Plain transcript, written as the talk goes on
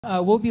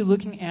we'll be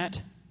looking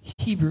at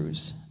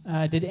Hebrews.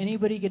 Did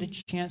anybody get a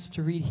chance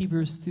to read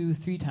Hebrews through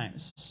 3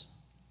 times?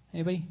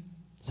 Anybody?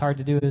 It's hard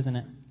to do, isn't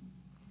it?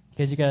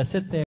 Because you got to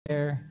sit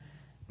there,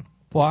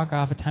 block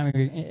off a time.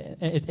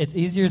 It's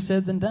easier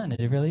said than done.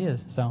 It really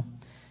is. So,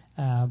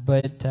 how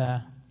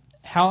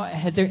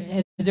is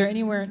there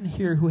anywhere in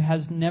here who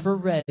has never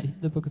read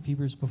the book of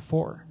Hebrews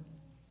before?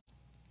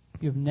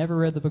 You have never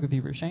read the book of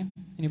Hebrews. Shane?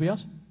 Anybody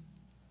else?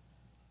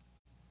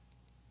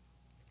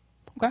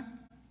 Okay.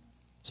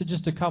 So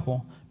just a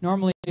couple.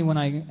 Normally, when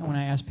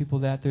I ask people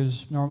that,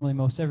 there's normally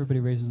most everybody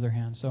raises their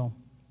hand. So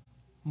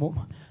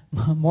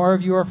more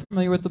of you are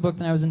familiar with the book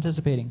than I was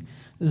anticipating.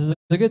 This is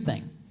a good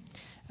thing.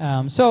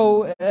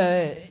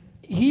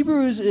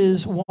 Hebrews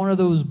is one of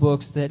those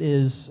books that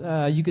is,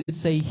 you could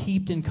say,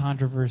 heaped in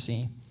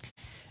controversy.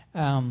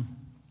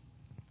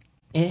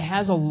 It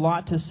has a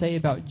lot to say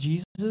about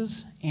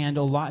Jesus and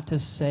a lot to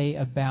say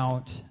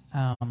about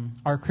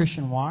our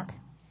Christian walk.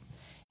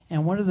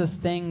 And one of the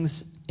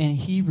things in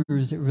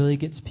Hebrews that really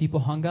gets people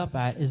hung up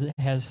at is it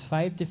has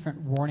 5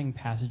 different warning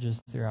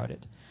passages throughout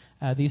it.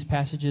 These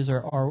passages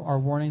are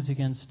warnings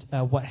against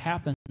what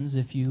happens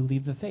if you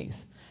leave the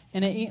faith.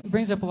 And it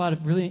brings up a lot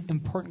of really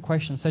important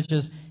questions, such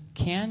as,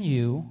 can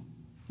you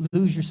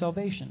lose your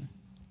salvation?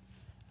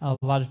 A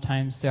lot of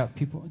times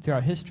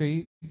throughout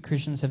history,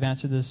 Christians have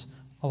answered this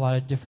a lot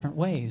of different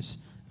ways,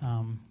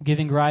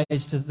 giving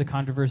rise to the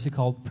controversy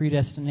called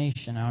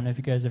predestination. I don't know if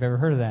you guys have ever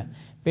heard of that.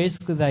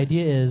 Basically, the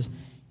idea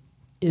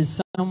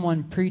is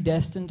someone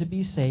predestined to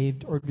be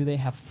saved, or do they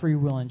have free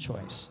will and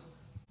choice?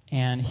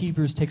 And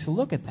Hebrews takes a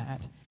look at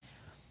that.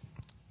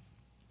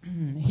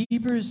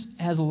 Hebrews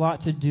has a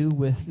lot to do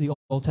with the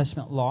Old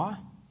Testament law.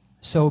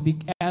 So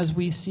as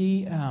we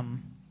see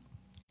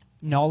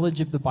knowledge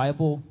of the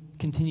Bible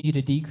continue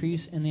to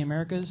decrease in the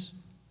Americas,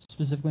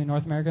 specifically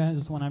North America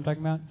is the one I'm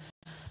talking about,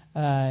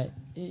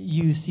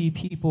 you see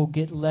people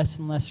get less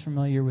and less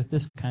familiar with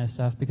this kind of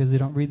stuff because they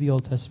don't read the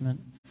Old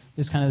Testament.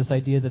 There's kind of this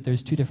idea that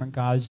there's 2 different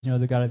gods,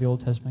 the God of the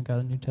Old Testament, God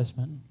of the New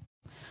Testament.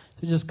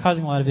 So just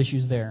causing a lot of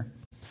issues there.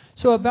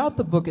 So about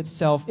the book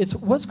itself, it's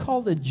what's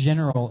called a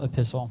general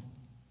epistle.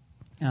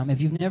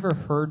 If you've never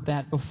heard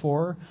that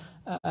before,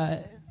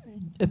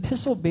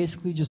 epistle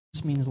basically just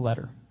means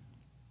letter.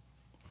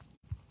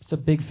 It's a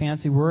big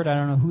fancy word. I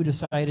don't know who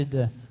decided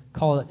to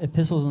call it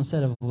epistles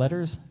instead of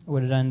letters. It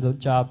would have done the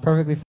job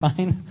perfectly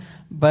fine,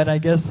 but I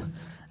guess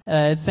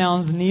it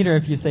sounds neater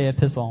if you say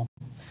epistle.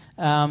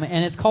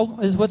 And it's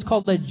what's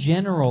called a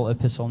general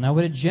epistle. Now,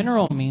 what a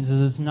general means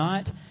is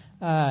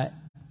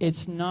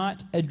it's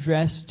not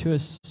addressed to a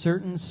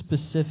certain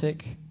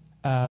specific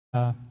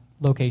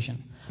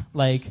location.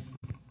 Like,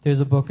 there's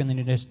a book in the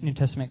New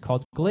Testament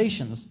called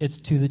Galatians. It's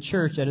to the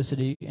church at a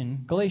city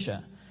in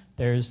Galatia.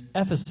 There's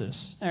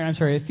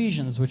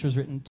Ephesians, which was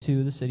written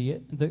to the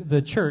city,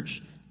 the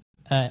church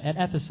at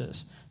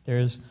Ephesus.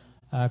 There's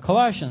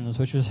Colossians,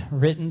 which was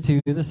written to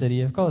the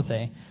city of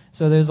Colossae.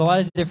 So there's a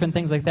lot of different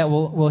things like that.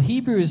 Well,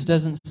 Hebrews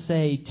doesn't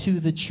say to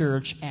the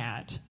church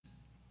at.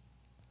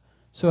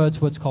 So it's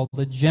what's called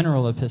the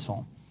general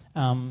epistle.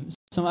 Some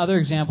other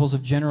examples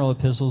of general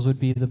epistles would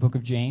be the book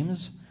of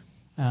James,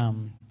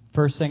 1st,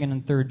 2nd,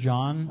 and 3rd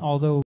John,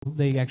 although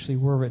they actually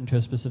were written to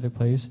a specific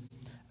place.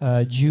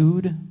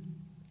 Jude.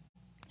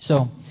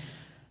 So,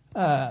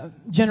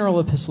 general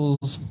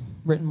epistles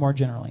written more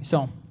generally.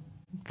 So,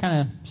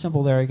 kind of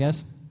simple there, I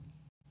guess.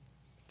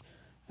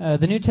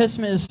 The New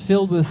Testament is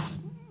filled with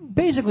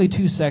basically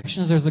 2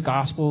 sections. There's the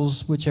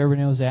Gospels, which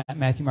everyone knows at,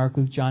 Matthew, Mark,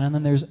 Luke, John, and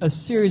then there's a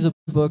series of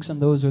books,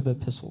 and those are the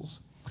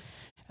epistles.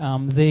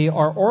 They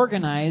are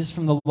organized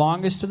from the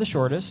longest to the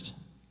shortest,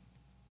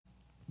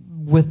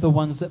 with the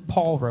ones that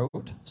Paul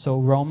wrote. So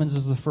Romans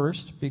is the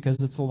first because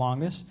it's the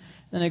longest.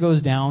 Then it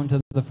goes down to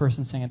the 1st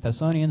and 2nd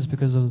Thessalonians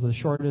because those are the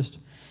shortest.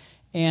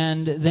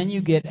 And then you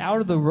get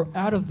out of the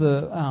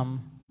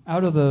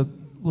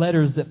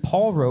letters that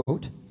Paul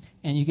wrote,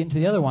 and you get into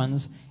the other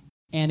ones,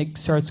 and it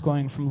starts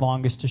going from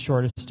longest to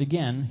shortest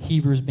again.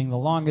 Hebrews being the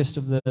longest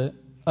of the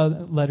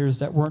letters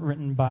that weren't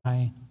written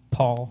by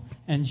Paul,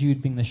 and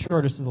Jude being the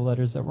shortest of the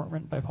letters that weren't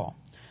written by Paul.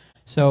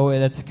 So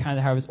that's kind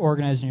of how it's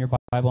organized in your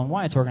Bible and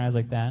why it's organized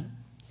like that.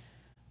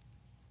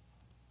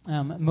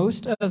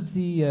 Most of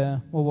the,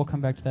 we'll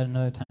come back to that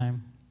another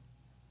time.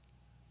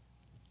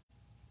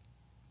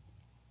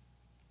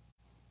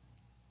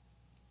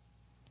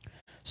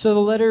 So the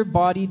letter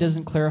body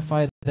doesn't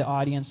clarify the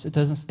audience. It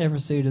doesn't ever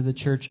say to the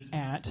church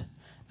at.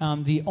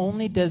 The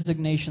only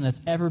designation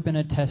that's ever been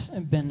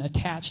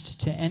attached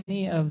to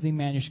any of the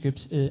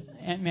manuscripts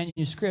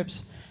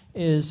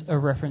is a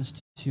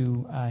reference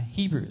to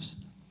Hebrews,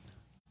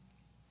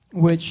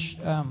 which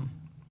I'm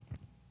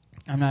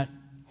not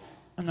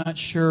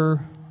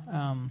sure.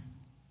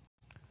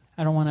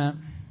 I don't want to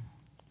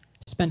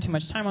spend too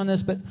much time on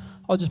this, but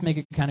I'll just make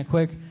it kind of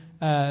quick.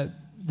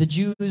 The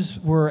Jews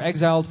were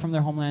exiled from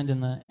their homeland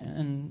in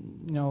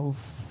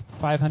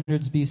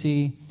 500s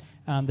BC.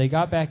 They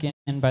got back in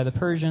by the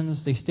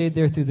Persians. They stayed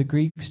there through the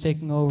Greeks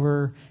taking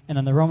over, and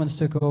then the Romans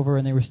took over,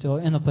 and they were still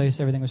in the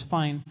place. Everything was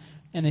fine.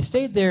 And they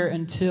stayed there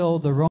until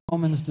the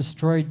Romans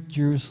destroyed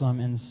Jerusalem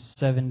in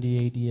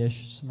 70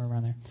 AD-ish, somewhere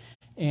around there.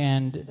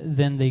 And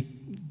then the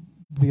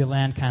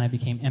land kind of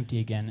became empty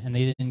again, and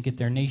they didn't get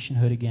their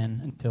nationhood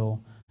again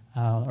until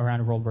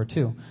around World War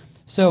II.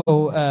 So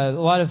a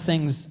lot of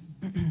things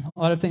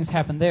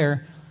happened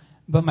there.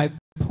 But my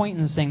point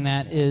in saying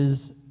that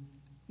is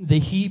the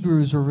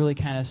Hebrews were really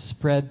kind of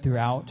spread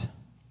throughout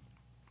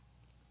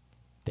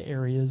the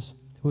areas.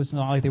 It was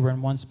not like they were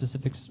in one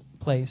specific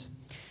place.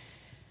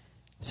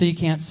 So you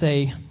can't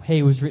say, hey,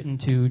 it was written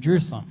to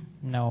Jerusalem.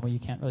 No, you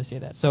can't really say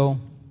that. So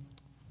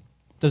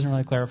it doesn't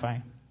really clarify.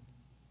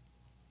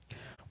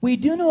 We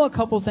do know a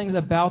couple things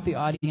about the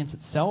audience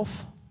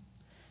itself.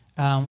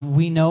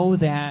 We know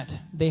that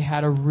they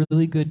had a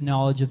really good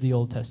knowledge of the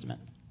Old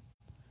Testament.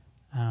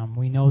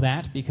 We know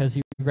that because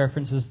he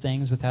references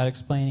things without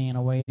explaining in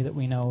a way that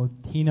we know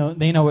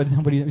they know what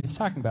he's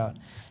talking about.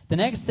 The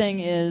next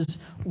thing is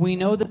we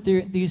know that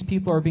these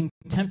people are being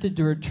tempted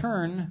to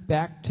return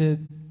back to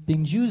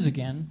being Jews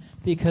again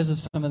because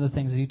of some of the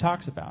things that he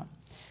talks about,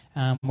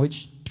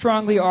 which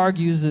strongly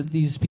argues that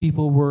these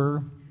people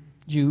were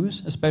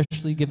Jews,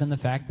 especially given the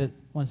fact that,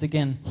 once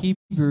again,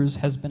 Hebrews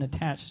has been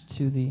attached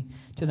to the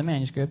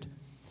manuscript.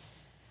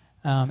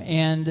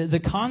 And the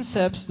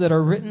concepts that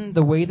are written,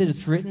 the way that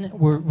it's written,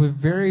 were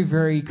very,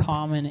 very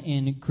common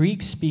in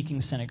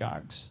Greek-speaking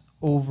synagogues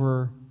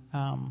over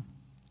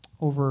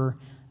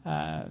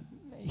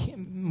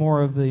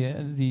more of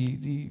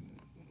the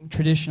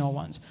traditional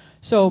ones.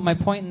 So my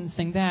point in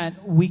saying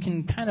that, we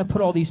can kind of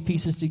put all these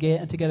pieces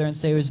together and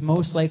say it was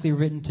most likely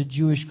written to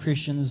Jewish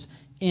Christians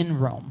in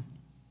Rome.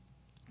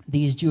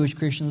 These Jewish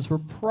Christians were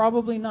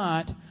probably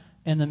not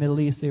in the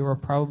Middle East. They were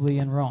probably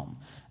in Rome.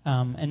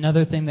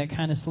 Another thing that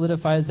kind of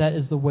solidifies that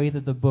is the way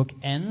that the book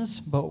ends,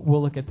 but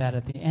we'll look at that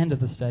at the end of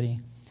the study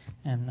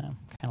and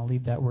kind of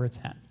leave that where it's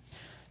at.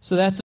 So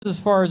that's as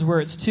far as where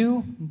it's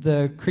to.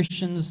 The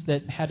Christians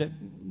that had it,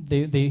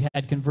 they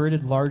had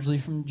converted largely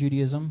from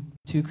Judaism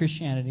to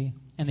Christianity,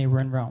 and they were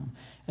in Rome.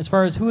 As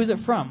far as who is it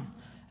from?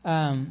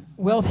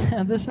 Well,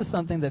 this is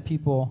something that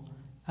people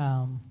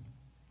kind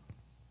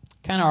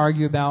of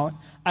argue about.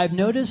 I've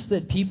noticed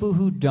that people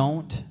who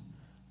don't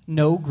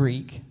know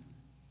Greek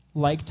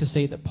like to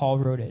say that Paul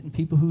wrote it, and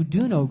people who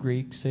do know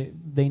Greek say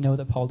they know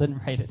that Paul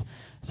didn't write it.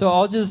 So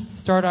I'll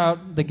just start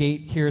out the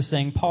gate here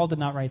saying Paul did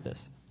not write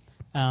this.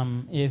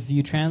 If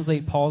you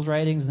translate Paul's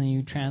writings and then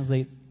you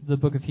translate the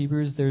book of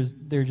Hebrews,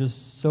 they're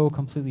just so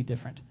completely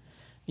different.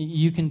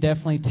 You can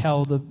definitely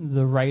tell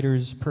the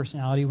writer's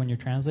personality when you're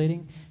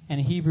translating, and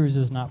Hebrews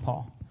is not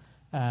Paul.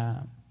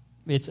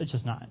 It's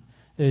just not.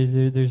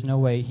 There's no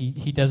way.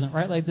 He doesn't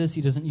write like this.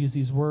 He doesn't use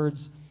these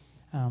words.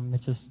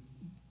 It's just,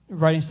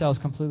 writing style is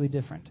completely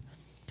different.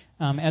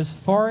 As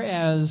far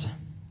as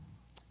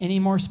any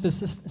more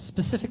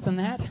specific than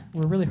that,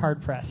 we're really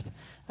hard pressed.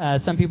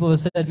 Some people have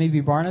said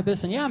maybe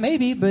Barnabas, and yeah,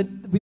 maybe, but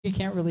we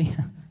can't really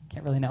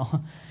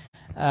know.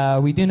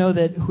 We do know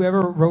that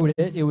whoever wrote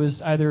it, it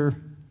was either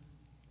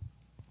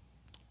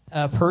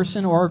a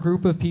person or a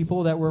group of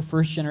people that were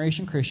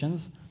first-generation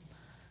Christians.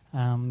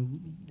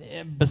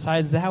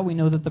 Besides that, we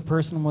know that the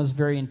person was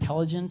very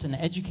intelligent and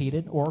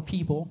educated,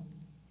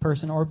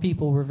 person or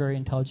people were very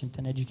intelligent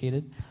and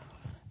educated.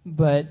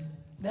 But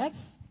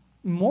that's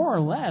more or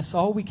less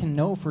all we can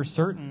know for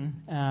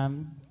certain.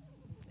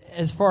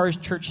 As far as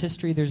church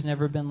history, there's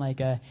never been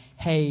like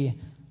hey,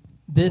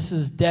 this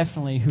is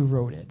definitely who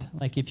wrote it.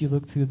 Like if you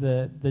look through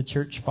the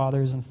church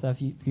fathers and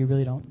stuff, you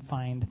really don't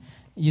find,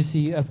 you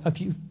see a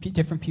few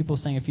different people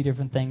saying a few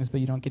different things,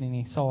 but you don't get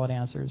any solid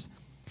answers.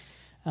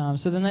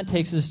 So then that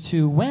takes us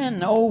to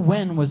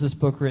when was this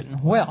book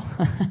written? Well,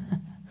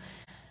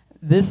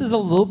 this is a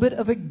little bit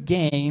of a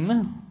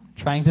game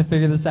trying to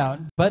figure this out,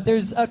 but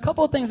there's a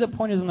couple of things that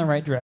point us in the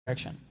right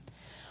direction.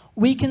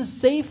 We can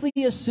safely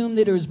assume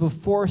that it was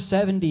before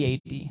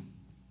 70 AD.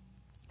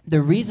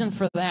 The reason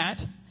for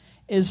that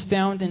is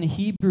found in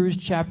Hebrews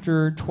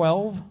chapter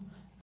 12,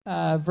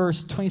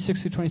 verse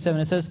 26 through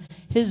 27. It says,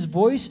 "His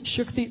voice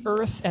shook the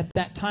earth at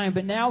that time,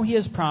 but now he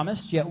has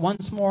promised, yet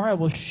once more I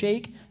will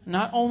shake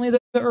not only the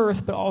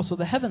earth, but also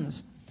the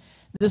heavens."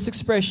 This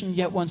expression,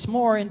 "yet once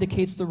more,"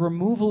 indicates the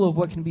removal of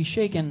what can be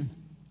shaken.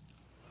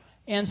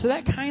 And so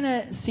that kind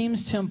of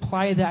seems to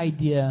imply the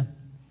idea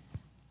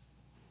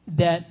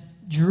that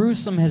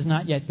Jerusalem has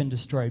not yet been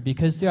destroyed,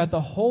 because throughout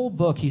the whole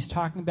book he's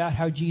talking about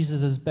how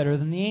Jesus is better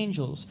than the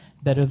angels,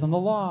 better than the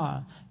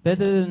law,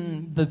 better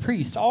than the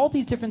priest, all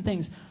these different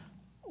things.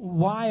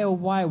 Why, oh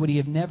why, would he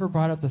have never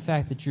brought up the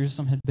fact that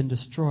Jerusalem had been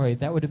destroyed?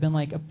 That would have been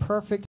like a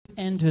perfect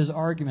end to his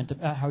argument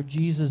about how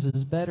Jesus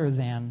is better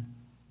than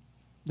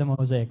the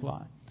Mosaic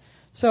law.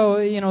 So,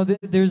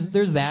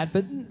 there's that,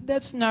 but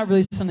that's not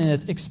really something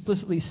that's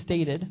explicitly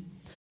stated.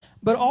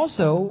 But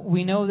also,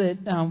 we know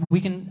that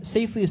we can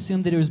safely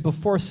assume that it was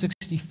before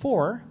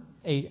 64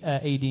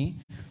 AD,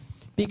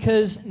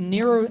 because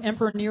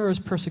Emperor Nero's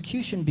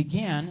persecution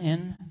began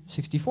in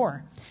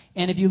 64.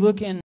 And if you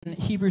look in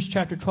Hebrews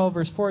chapter 12,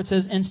 verse 4, it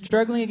says, "And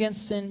struggling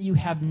against sin, you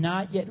have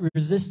not yet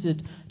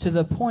resisted to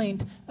the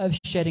point of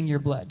shedding your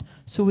blood."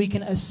 So we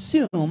can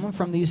assume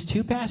from these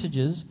two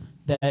passages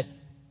that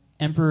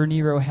Emperor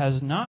Nero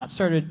has not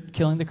started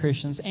killing the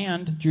Christians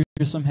and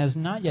Jerusalem has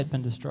not yet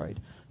been destroyed.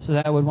 So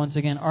that would once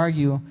again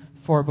argue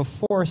for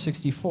before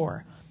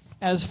 64.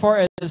 As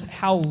far as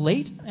how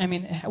late,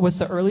 what's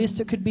the earliest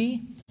it could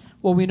be?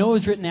 Well, we know it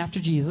was written after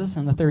Jesus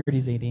in the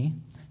 30s AD.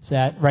 So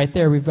that right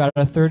there, we've got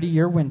a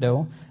 30-year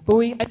window. But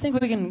I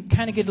think we can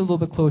kind of get a little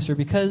bit closer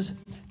because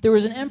there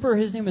was an emperor,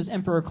 his name was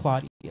Emperor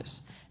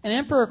Claudius. And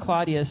Emperor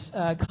Claudius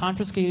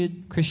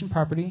confiscated Christian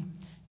property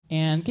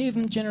and gave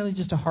them generally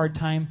just a hard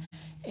time.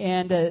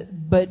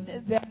 But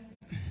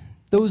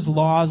those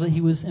laws that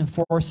he was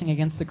enforcing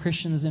against the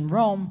Christians in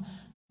Rome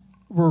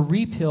were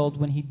repealed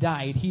when he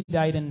died. He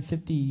died in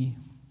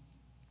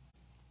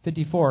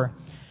 54.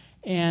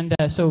 And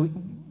so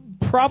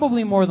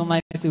probably more than likely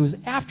it was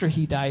after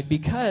he died,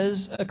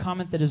 because a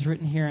comment that is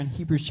written here in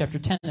Hebrews chapter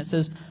 10, it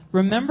says,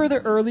 "Remember the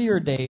earlier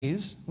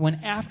days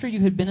when after you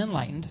had been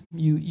enlightened,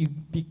 you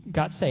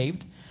got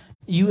saved,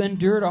 you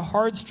endured a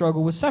hard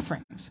struggle with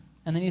sufferings."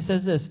 And then he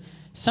says this,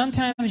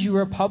 "Sometimes you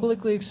were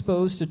publicly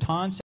exposed to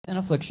taunts and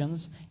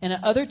afflictions, and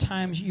at other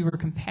times you were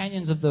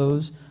companions of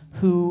those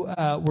who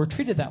were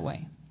treated that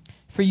way.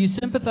 For you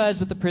sympathized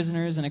with the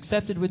prisoners and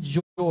accepted with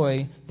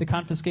joy the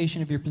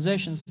confiscation of your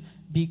possessions,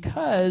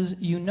 because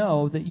you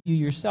know that you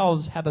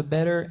yourselves have a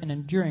better and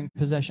enduring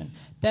possession."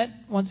 That,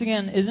 once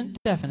again, isn't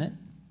definite,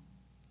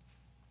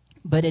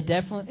 but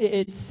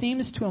it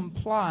seems to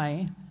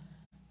imply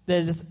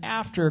that it's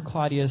after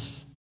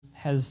Claudius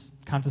has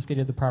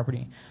confiscated the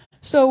property.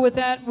 So with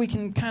that, we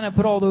can kind of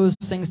put all those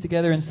things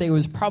together and say it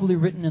was probably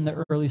written in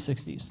the early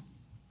 60s.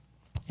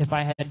 If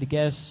I had to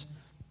guess,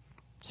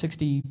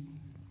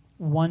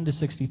 61 to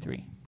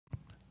 63.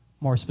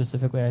 More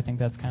specifically, I think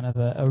that's kind of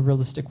a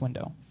realistic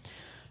window.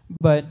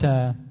 But,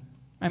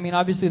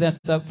 obviously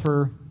that's up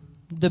for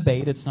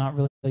debate. It's not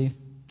really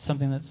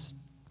something that's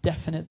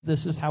definite.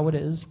 This is how it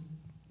is.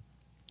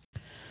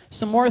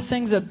 Some more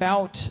things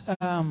about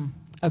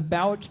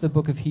the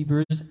book of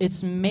Hebrews.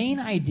 Its main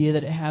idea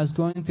that it has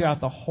going throughout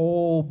the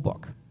whole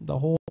book, the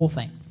whole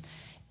thing.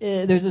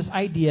 There's this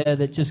idea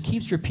that just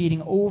keeps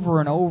repeating over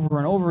and over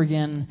and over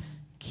again,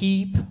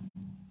 keep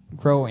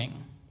growing.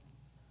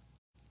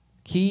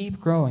 Keep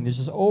growing. There's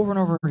just over and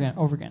over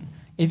again.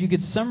 If you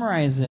could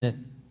summarize it,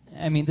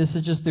 this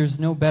is just, there's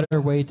no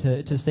better way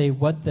to say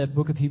what the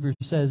book of Hebrews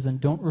says than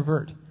don't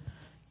revert.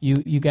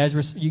 You guys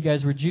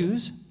were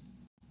Jews.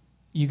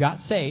 You got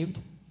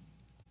saved.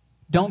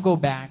 Don't go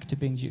back to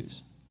being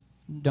Jews.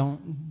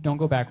 Don't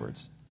go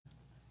backwards.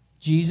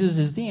 Jesus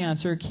is the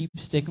answer. Keep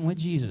sticking with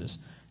Jesus.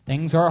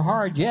 Things are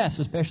hard, yes,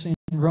 especially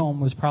in Rome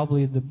was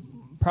probably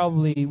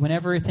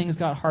whenever things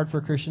got hard for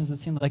Christians, it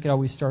seemed like it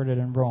always started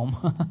in Rome.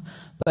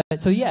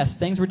 So yes,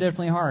 things were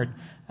definitely hard.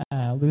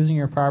 Losing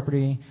your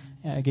property,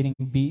 getting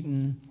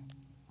beaten.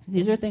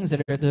 These are things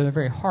that are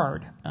very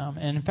hard.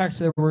 And in fact,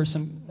 there were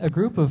a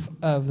group of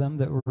them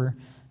that were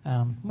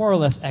more or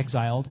less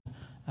exiled.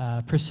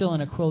 Priscilla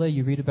and Aquila,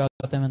 you read about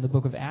them in the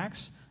book of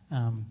Acts.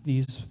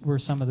 These were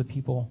some of the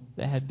people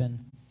that had been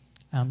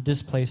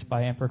displaced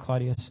by Emperor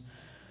Claudius.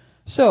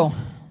 So,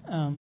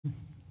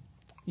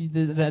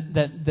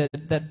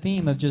 that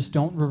theme of just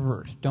don't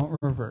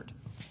revert.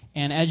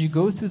 And as you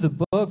go through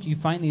the book, you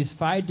find these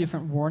 5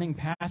 different warning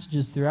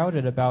passages throughout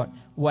it about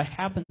what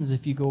happens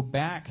if you go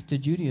back to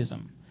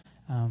Judaism.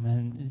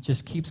 And it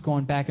just keeps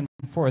going back and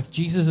forth.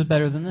 Jesus is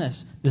better than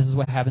this. This is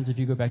what happens if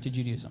you go back to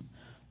Judaism.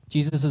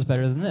 Jesus is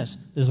better than this.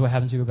 This is what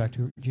happens if you go back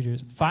to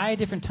Judaism. 5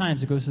 different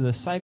times it goes through the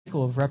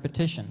cycle of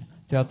repetition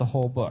throughout the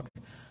whole book.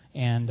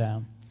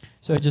 And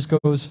so it just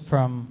goes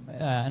from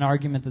an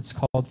argument that's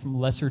called from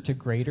lesser to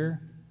greater.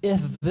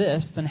 If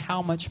this, then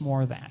how much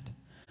more that?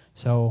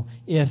 So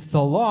if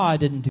the law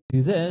didn't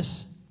do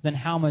this, then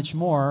how much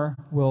more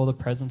will the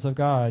presence of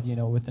God,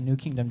 with the new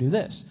kingdom do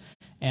this?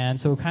 And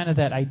so kind of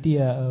that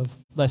idea of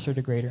lesser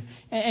to greater.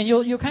 And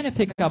you'll kind of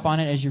pick up on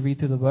it as you read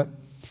through the book.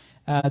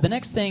 The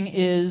next thing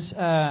is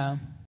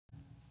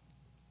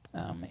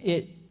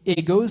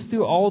it goes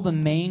through all the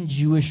main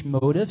Jewish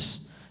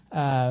motives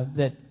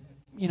that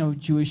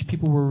Jewish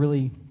people were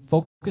really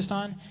focused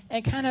on,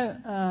 and kind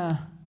of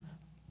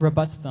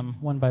rebuts them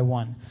one by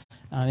one.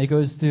 It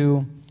goes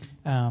through,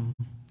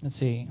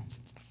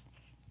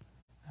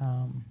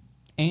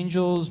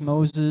 angels,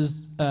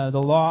 Moses,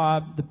 the law,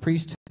 the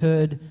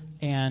priesthood,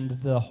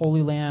 and the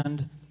Holy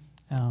Land.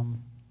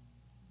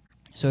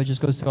 So it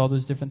just goes through all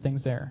those different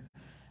things there.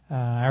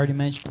 I already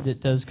mentioned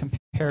it does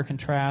compare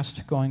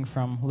contrast, going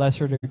from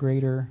lesser to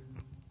greater.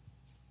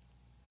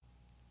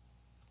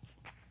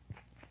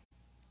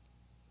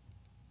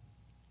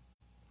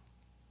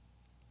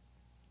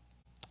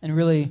 And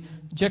really,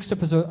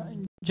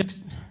 juxtaposition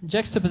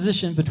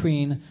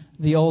between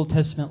the Old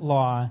Testament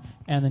law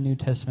and the New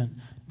Testament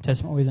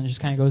ways, and it just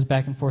kind of goes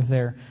back and forth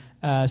there.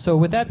 So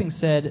with that being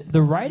said,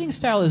 the writing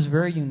style is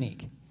very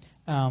unique.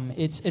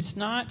 It's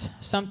not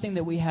something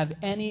that we have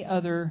any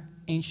other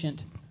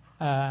ancient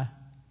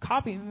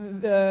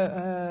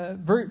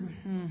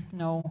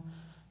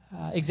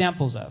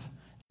examples of.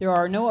 There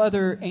are no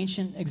other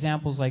ancient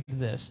examples like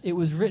this. It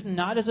was written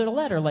not as a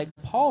letter like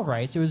Paul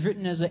writes. It was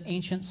written as an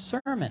ancient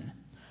sermon.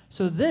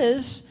 So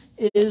this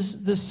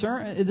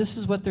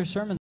is what their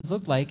sermons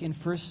looked like in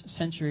first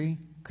century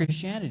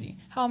Christianity.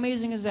 How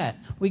amazing is that?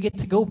 We get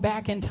to go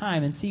back in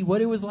time and see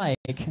what it was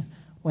like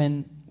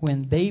when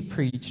they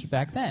preached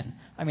back then.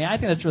 I mean, I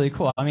think that's really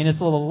cool. I mean, it's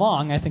a little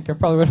long. I think I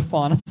probably would have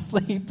fallen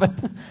asleep. But,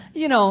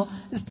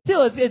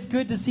 still, it's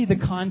good to see the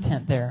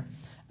content there.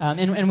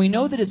 And we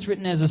know that it's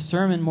written as a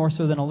sermon more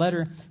so than a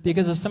letter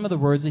because of some of the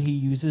words that he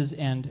uses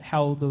and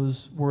how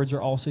those words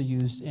are also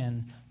used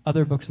in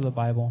other books of the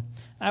Bible.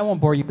 I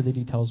won't bore you with the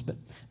details, but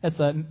that's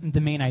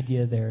the main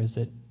idea there is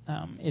that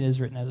it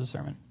is written as a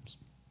sermon.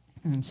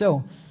 And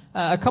so,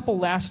 a couple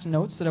last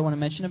notes that I want to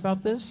mention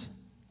about this.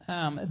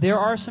 There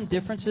are some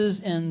differences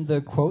in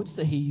the quotes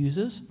that he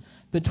uses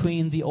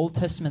between the Old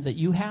Testament that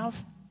you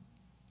have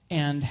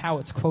and how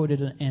it's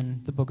quoted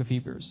in the book of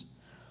Hebrews.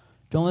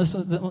 Don't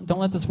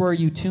let this worry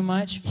you too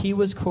much. He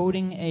was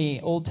quoting a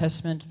Old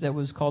Testament that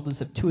was called the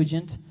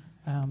Septuagint.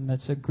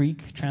 That's a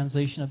Greek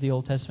translation of the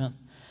Old Testament.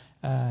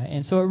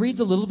 And so it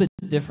reads a little bit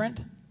different.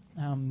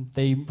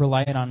 They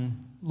relied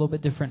on a little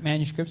bit different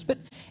manuscripts, but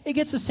it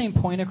gets the same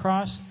point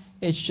across.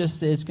 It's just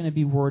that it's going to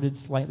be worded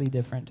slightly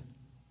different.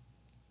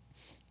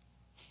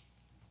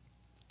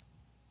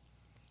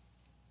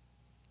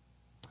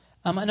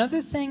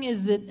 Another thing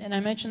is that, and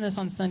I mentioned this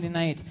on Sunday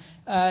night,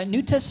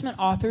 New Testament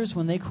authors,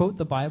 when they quote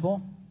the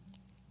Bible,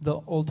 the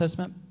Old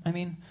Testament,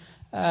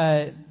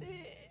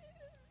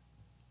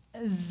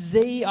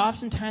 they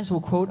oftentimes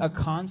will quote a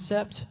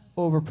concept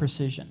over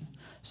precision.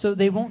 So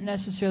they won't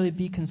necessarily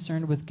be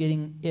concerned with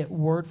getting it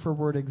word for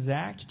word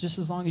exact, just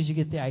as long as you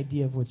get the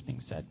idea of what's being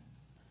said.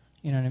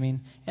 You know what I mean?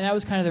 And that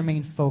was kind of their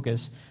main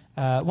focus.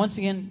 Once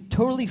again,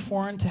 totally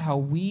foreign to how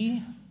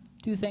we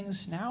do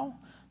things now.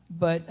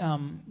 But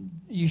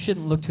you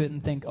shouldn't look to it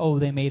and think, oh,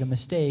 they made a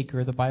mistake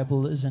or the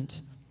Bible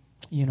isn't,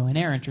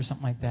 inerrant or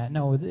something like that.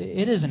 No,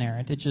 it is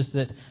inerrant. It's just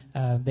that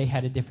they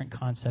had a different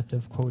concept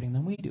of quoting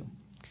than we do.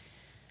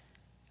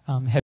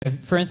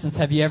 For instance,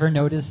 have you ever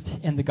noticed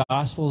in the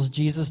Gospels,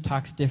 Jesus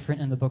talks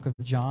different in the book of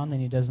John than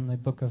he does in the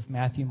book of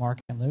Matthew, Mark,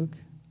 and Luke?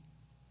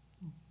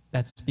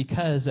 That's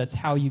because that's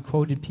how you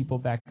quoted people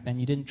back then.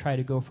 You didn't try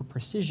to go for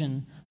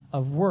precision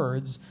of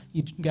words.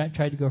 You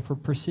tried to go for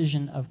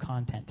precision of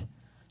content.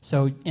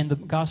 So in the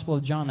Gospel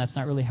of John, that's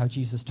not really how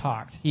Jesus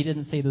talked. He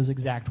didn't say those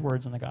exact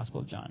words in the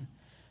Gospel of John.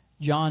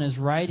 John is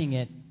writing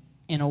it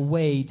in a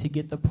way to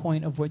get the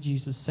point of what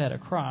Jesus said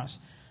across.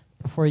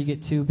 Before you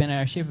get to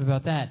Ben Shape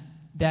about that,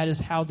 that is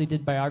how they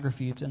did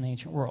biographies in the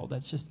ancient world.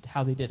 That's just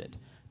how they did it.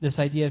 This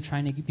idea of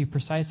trying to be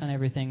precise on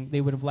everything,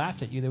 they would have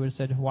laughed at you. They would have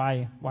said,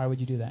 why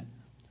would you do that?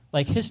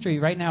 Like history,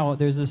 right now,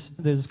 there's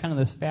kind of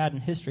this fad in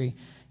history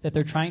that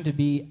they're trying to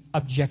be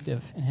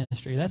objective in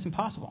history. That's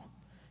impossible.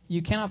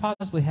 You cannot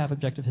possibly have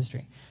objective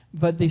history.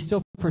 But they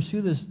still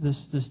pursue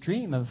this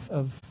dream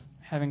of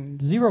having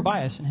zero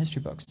bias in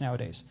history books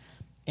nowadays.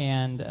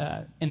 And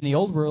in the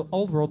old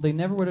world, they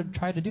never would have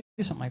tried to do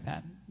something like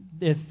that.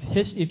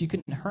 If you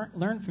couldn't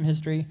learn from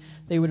history,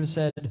 they would have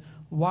said,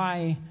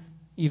 why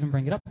even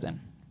bring it up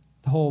then?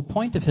 The whole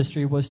point of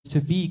history was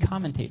to be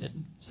commentated.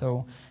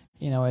 So,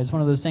 it's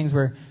one of those things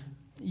where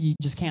you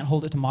just can't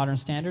hold it to modern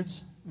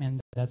standards,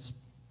 and that's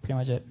pretty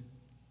much it.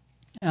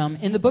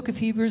 In the book of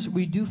Hebrews,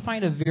 we do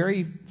find a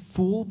very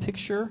full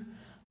picture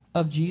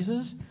of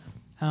Jesus,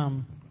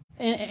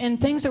 and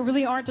things that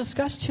really aren't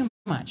discussed too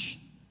much.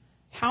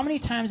 How many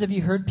times have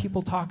you heard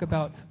people talk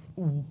about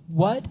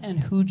what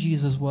and who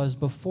Jesus was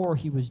before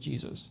he was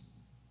Jesus?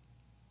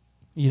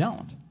 You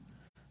don't.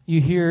 You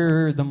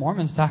hear the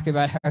Mormons talk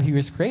about how he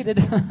was created.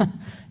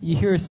 You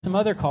hear some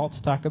other cults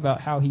talk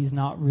about how he's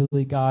not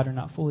really God or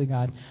not fully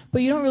God.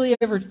 But you don't really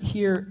ever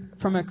hear,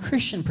 from a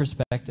Christian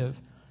perspective,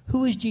 who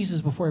was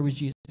Jesus before he was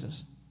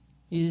Jesus?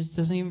 It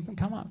doesn't even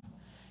come up.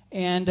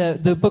 And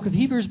the book of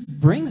Hebrews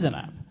brings it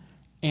up.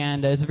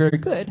 And it's a very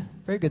good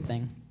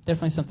thing.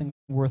 Definitely something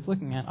worth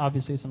looking at.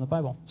 Obviously, it's in the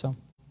Bible. So,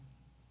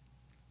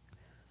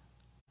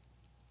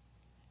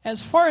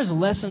 as far as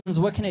lessons,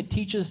 what can it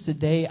teach us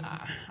today?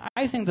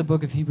 I think the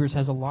book of Hebrews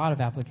has a lot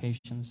of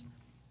applications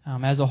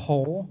as a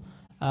whole.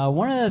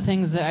 One of the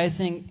things that I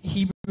think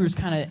Hebrews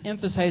kind of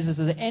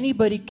emphasizes is that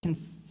anybody can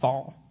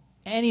fall.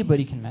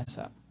 Anybody can mess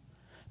up.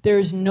 There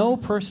is no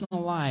person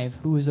alive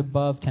who is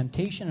above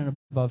temptation and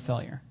above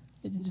failure.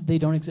 They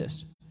don't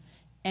exist.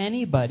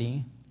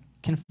 Anybody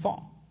can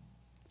fall.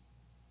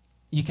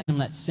 You can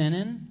let sin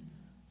in.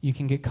 You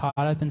can get caught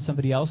up in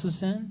somebody else's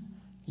sin.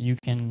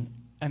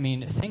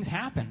 Things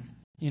happen.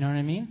 You know what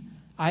I mean?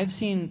 I've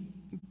seen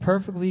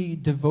perfectly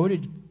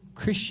devoted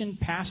Christian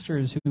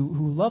pastors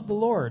who love the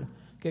Lord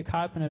get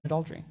caught up in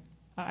adultery.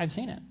 I've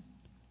seen it.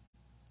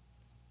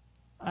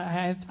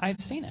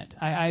 I've seen it.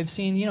 I've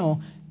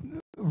seen,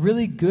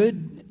 really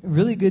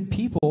good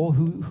people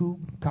who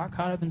got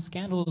caught up in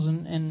scandals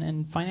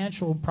and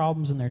financial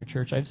problems in their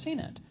church. I've seen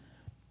it.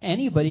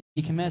 Anybody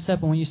can mess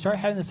up, and when you start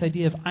having this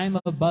idea of I'm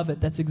above it,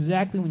 that's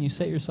exactly when you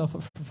set yourself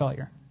up for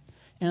failure.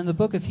 And in the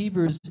book of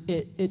Hebrews,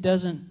 it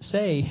doesn't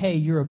say, hey,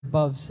 you're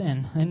above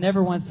sin. It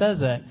never once says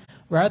that.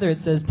 Rather, it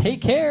says,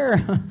 take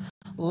care,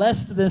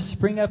 lest this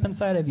spring up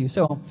inside of you.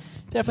 So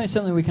definitely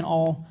something we can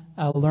all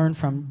learn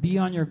from. Be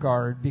on your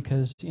guard,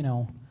 because, you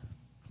don't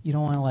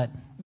want to let...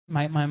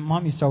 My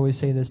mom used to always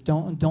say this,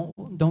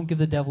 don't give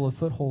the devil a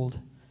foothold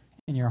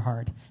in your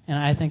heart. And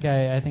I think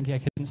I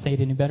couldn't say it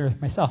any better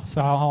myself,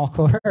 so I'll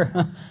quote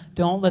her.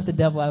 Don't let the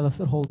devil have a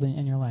foothold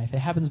in your life. It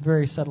happens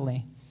very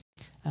subtly.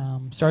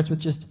 Starts with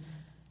just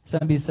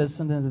somebody says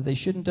something that they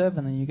shouldn't have,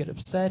 and then you get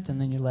upset,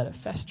 and then you let it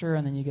fester,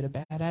 and then you get a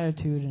bad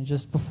attitude, and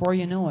just before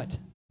you know it,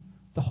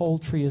 the whole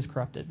tree is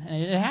corrupted.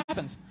 And it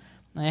happens.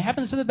 And it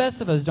happens to the best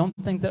of us. Don't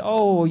think that,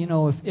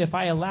 if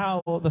I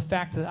allow the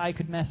fact that I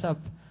could mess up,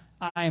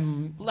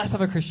 I'm less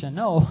of a Christian.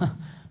 No.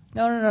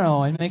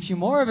 No. It makes you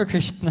more of a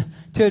Christian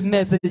to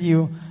admit that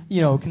you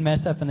can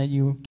mess up and that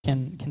you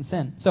can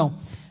sin. So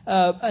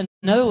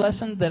another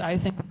lesson that I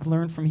think we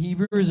learned from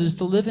Hebrews is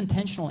to live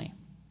intentionally.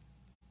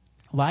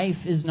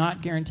 Life is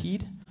not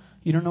guaranteed.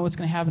 You don't know what's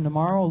going to happen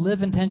tomorrow.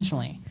 Live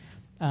intentionally.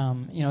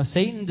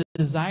 Satan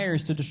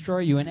desires to destroy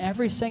you, and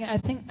every second,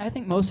 I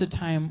think most of the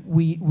time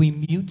we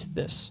mute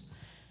this.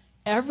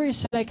 Every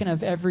second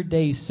of every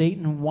day,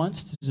 Satan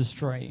wants to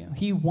destroy you.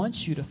 He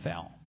wants you to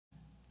fail.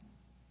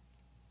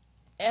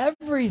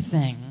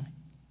 Everything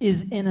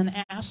is in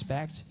an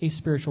aspect a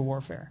spiritual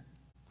warfare.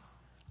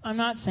 I'm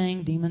not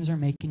saying demons are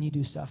making you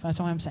do stuff. That's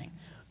all I'm saying.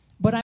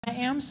 But I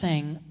am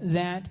saying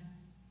that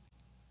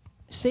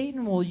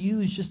Satan will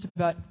use just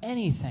about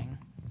anything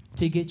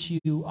to get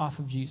you off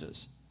of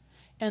Jesus.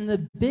 And the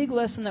big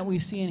lesson that we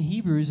see in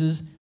Hebrews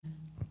is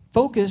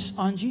focus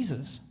on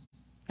Jesus.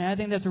 And I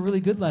think that's a really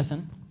good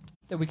lesson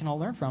that we can all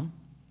learn from.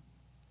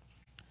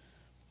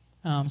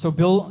 So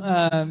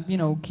Bill,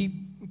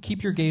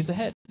 keep your gaze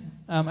ahead.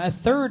 A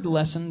third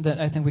lesson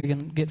that I think we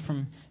can get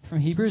from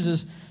Hebrews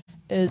is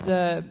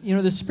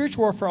the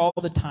spiritual warfare all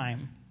the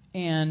time.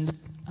 And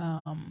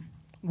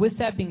with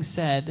that being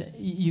said,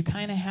 you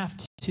kind of have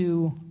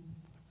to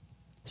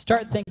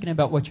start thinking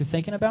about what you're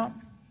thinking about,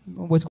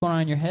 what's going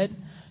on in your head.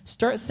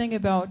 Start thinking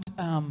about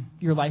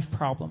your life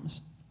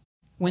problems.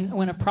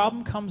 When a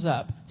problem comes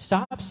up,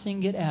 stop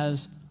seeing it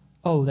as,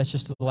 oh, that's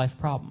just a life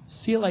problem.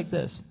 See it like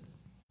this.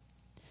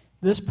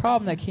 This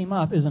problem that came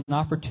up is an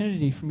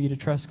opportunity for me to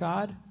trust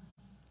God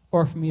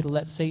or for me to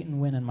let Satan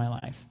win in my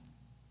life.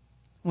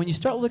 When you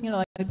start looking at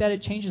it like that,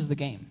 it changes the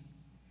game.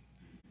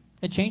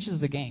 It changes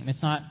the game.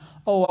 It's not,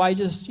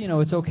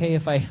 it's okay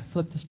if I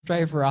flip this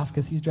driver off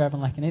because he's driving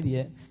like an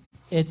idiot.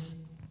 It's,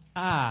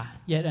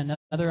 yet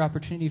another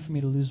opportunity for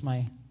me to lose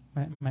my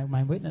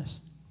witness.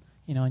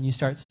 And you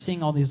start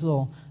seeing all these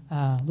little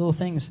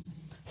things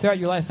throughout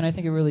your life, and I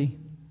think it really,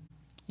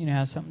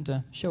 has something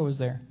to show us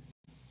there.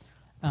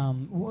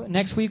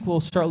 Next week, we'll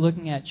start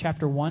looking at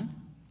chapter 1.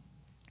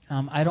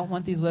 I don't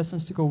want these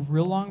lessons to go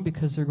real long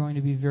because they're going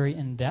to be very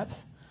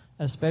in-depth,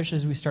 especially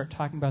as we start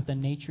talking about the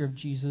nature of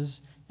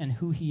Jesus and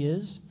who he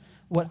is.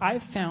 What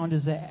I've found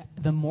is that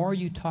the more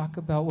you talk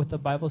about what the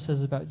Bible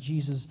says about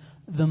Jesus,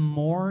 the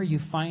more you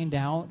find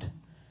out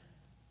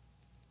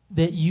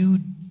that you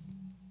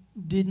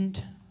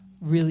didn't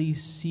really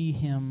see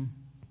him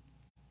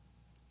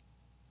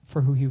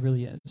for who he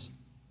really is.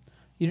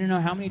 You don't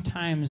know how many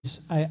times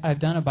I've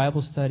done a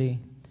Bible study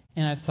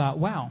and I've thought,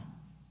 wow,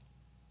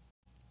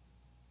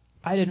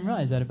 I didn't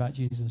realize that about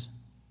Jesus.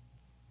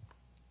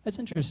 That's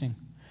interesting.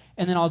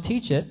 And then I'll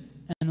teach it,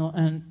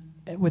 and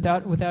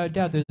without a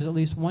doubt, there's at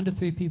least 1 to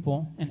 3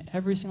 people, and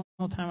every single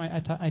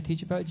time I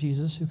teach about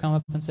Jesus who come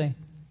up and say,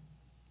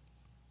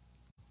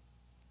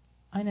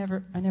 I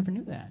never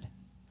knew that.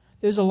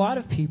 There's a lot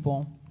of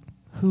people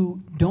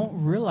who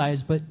don't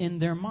realize, but in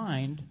their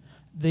mind,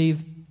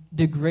 they've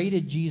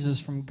degraded Jesus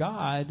from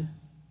God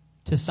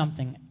to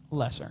something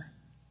lesser.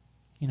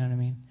 You know what I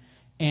mean?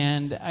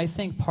 And I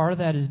think part of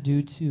that is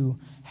due to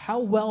how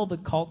well the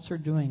cults are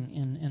doing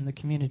in the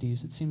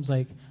communities. It seems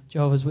like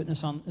Jehovah's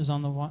Witness is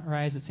on the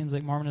rise. It seems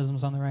like Mormonism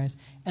is on the rise.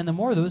 And the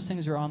more those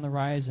things are on the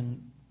rise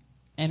and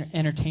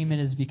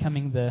entertainment is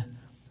becoming the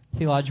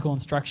theological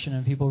instruction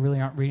and people really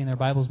aren't reading their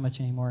Bibles much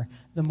anymore,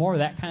 the more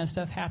that kind of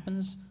stuff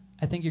happens,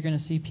 I think you're going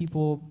to see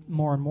people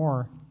more and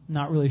more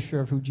not really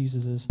sure of who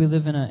Jesus is. We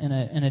live in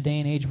a day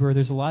and age where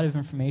there's a lot of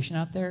information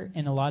out there,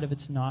 and a lot of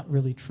it's not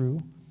really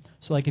true.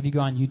 So like if you go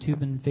on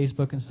YouTube and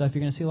Facebook and stuff, you're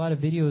going to see a lot of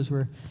videos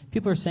where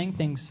people are saying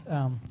things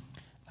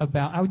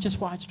about... I just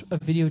watched a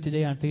video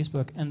today on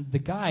Facebook, and the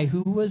guy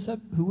who was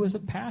a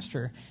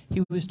pastor,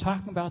 he was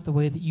talking about the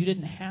way that you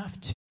didn't have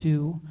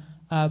to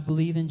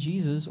believe in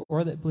Jesus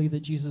or believe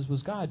that Jesus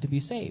was God to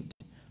be saved.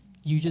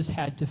 You just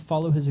had to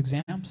follow his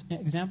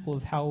example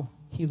of how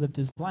he lived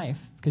his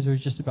life, because it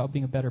was just about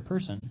being a better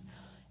person.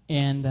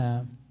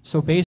 And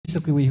so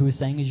basically what he was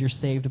saying is you're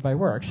saved by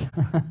works.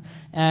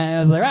 And I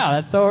was like, wow,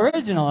 that's so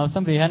original. If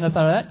somebody hadn't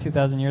thought of that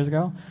 2,000 years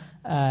ago.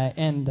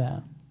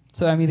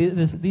 So, I mean,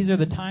 these are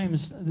the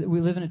times, that we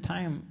live in a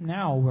time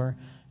now where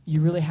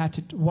you really have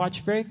to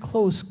watch very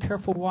close,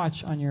 careful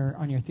watch on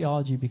your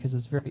theology, because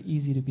it's very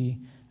easy to be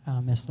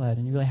misled,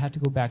 and you really have to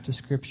go back to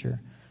Scripture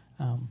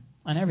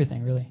on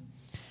everything, really.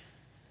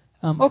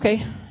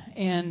 Okay,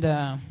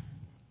 and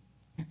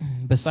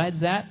besides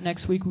that,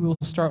 next week we will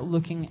start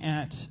looking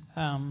at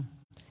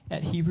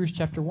Hebrews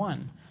chapter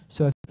 1.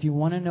 So if you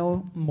want to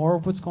know more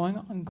of what's going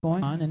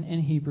on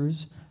in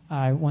Hebrews,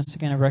 I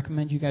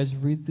recommend you guys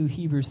read through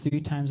Hebrews 3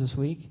 times this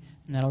week,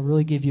 and that'll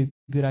really give you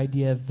a good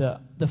idea of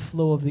the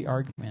flow of the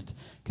argument.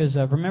 Because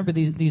remember,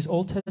 these these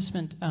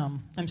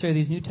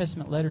New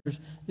Testament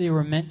letters, they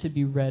were meant to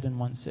be read in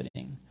one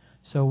sitting.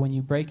 So when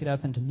you break it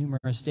up into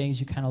numerous days,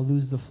 you kind of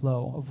lose the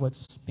flow of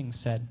what's being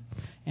said.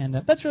 And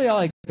that's really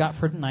all I got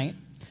for tonight.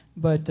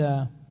 But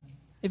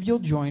if you'll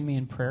join me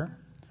in prayer.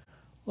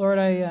 Lord,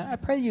 I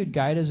pray that you'd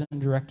guide us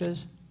and direct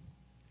us.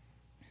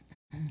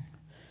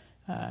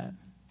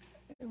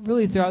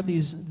 Really, throughout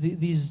these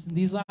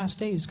last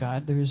days,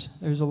 God, there's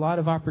a lot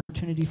of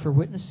opportunity for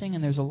witnessing,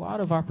 and there's a lot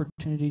of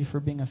opportunity for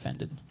being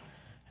offended.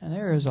 And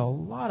there is a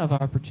lot of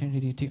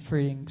opportunity for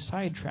being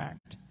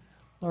sidetracked.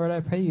 Lord,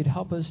 I pray you'd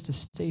help us to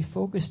stay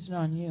focused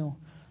on you,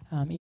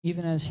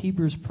 even as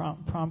Hebrews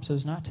prompts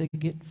us not to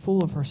get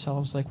full of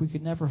ourselves like we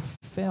could never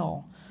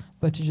fail,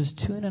 but to just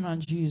tune in on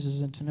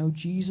Jesus and to know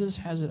Jesus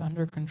has it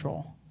under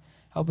control.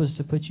 Help us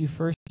to put you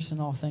first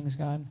in all things,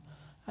 God.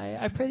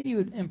 I pray that you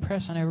would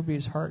impress on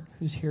everybody's heart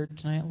who's here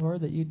tonight,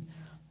 Lord, that you'd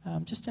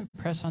just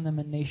impress on them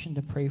a nation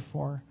to pray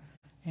for,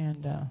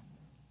 and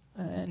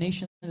a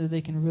nation that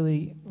they can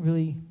really,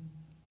 really,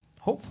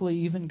 hopefully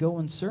even go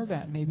and serve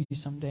at maybe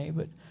someday,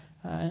 but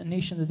a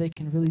nation that they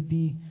can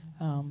really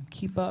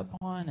keep up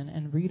on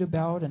and read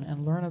about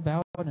and learn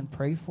about and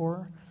pray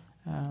for,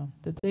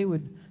 that they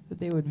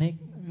would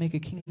make a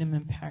kingdom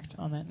impact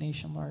on that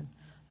nation, Lord.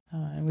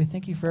 And we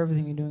thank you for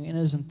everything you're doing in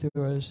us and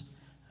through us.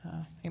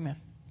 Amen.